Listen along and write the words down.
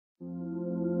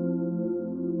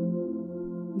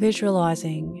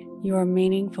Visualizing your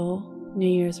meaningful New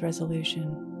Year's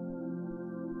resolution.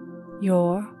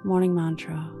 Your morning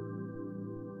mantra,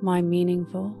 my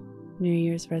meaningful New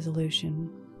Year's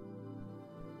resolution.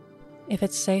 If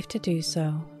it's safe to do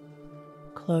so,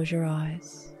 close your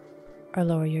eyes or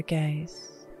lower your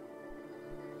gaze.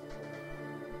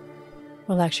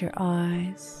 Relax your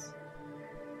eyes,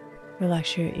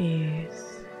 relax your ears,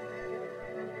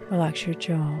 relax your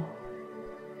jaw.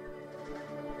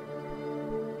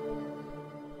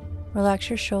 Relax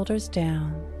your shoulders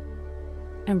down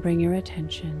and bring your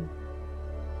attention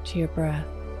to your breath.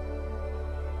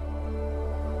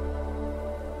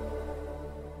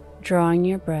 Drawing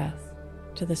your breath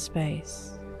to the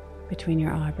space between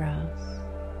your eyebrows.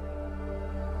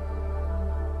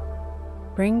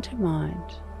 Bring to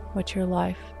mind what your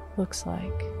life looks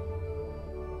like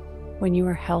when you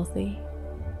are healthy,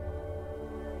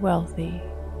 wealthy,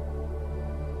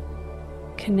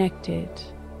 connected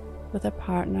with a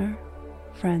partner,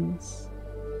 friends,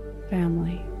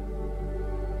 family,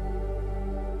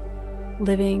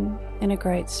 living in a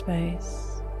great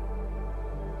space,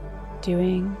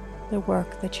 doing the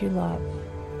work that you love,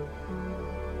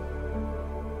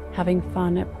 having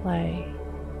fun at play,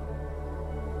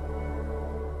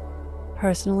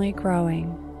 personally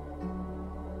growing,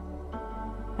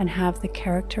 and have the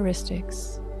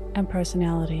characteristics and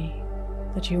personality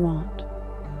that you want.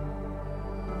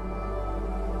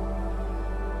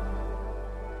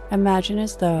 Imagine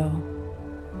as though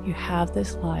you have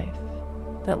this life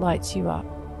that lights you up,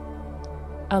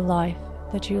 a life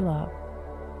that you love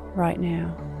right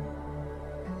now.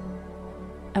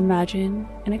 Imagine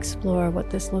and explore what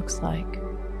this looks like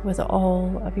with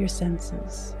all of your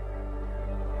senses.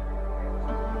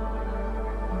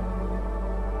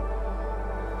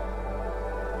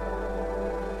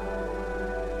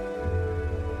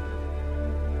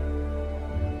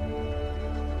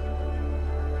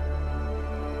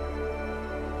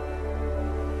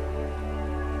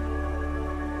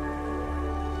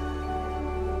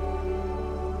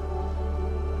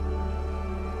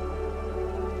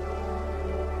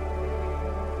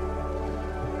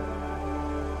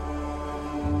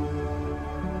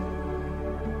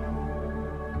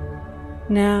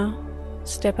 Now,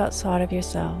 step outside of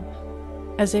yourself,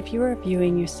 as if you were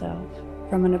viewing yourself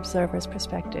from an observer's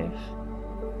perspective.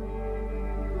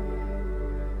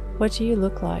 What do you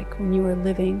look like when you are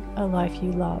living a life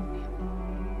you love?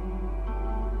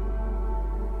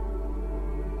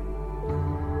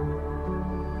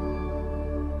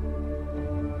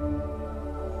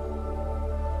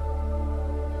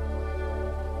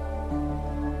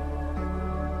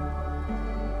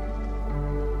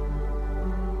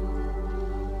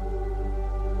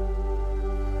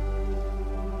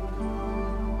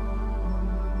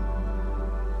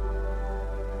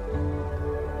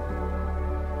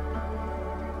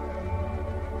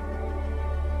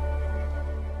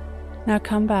 Now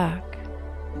come back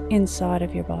inside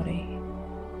of your body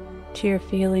to your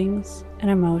feelings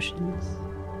and emotions.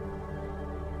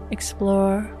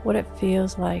 Explore what it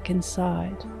feels like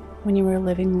inside when you are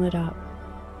living lit up,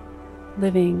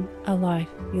 living a life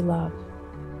you love.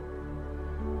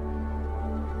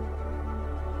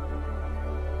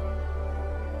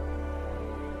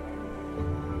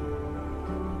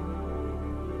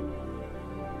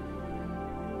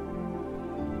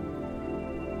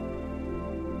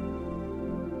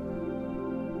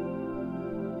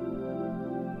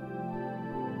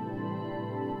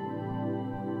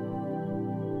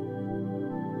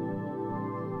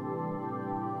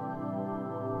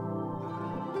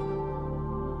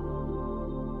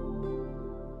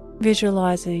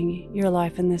 Visualizing your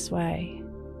life in this way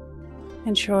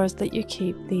ensures that you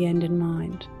keep the end in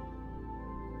mind.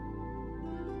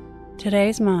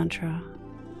 Today's mantra,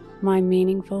 my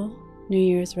meaningful New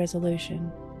Year's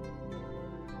resolution.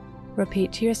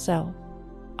 Repeat to yourself,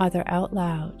 either out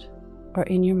loud or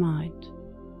in your mind,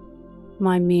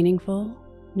 my meaningful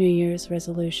New Year's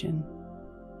resolution.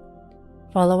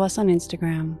 Follow us on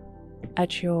Instagram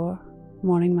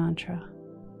 @YourMorningMantra.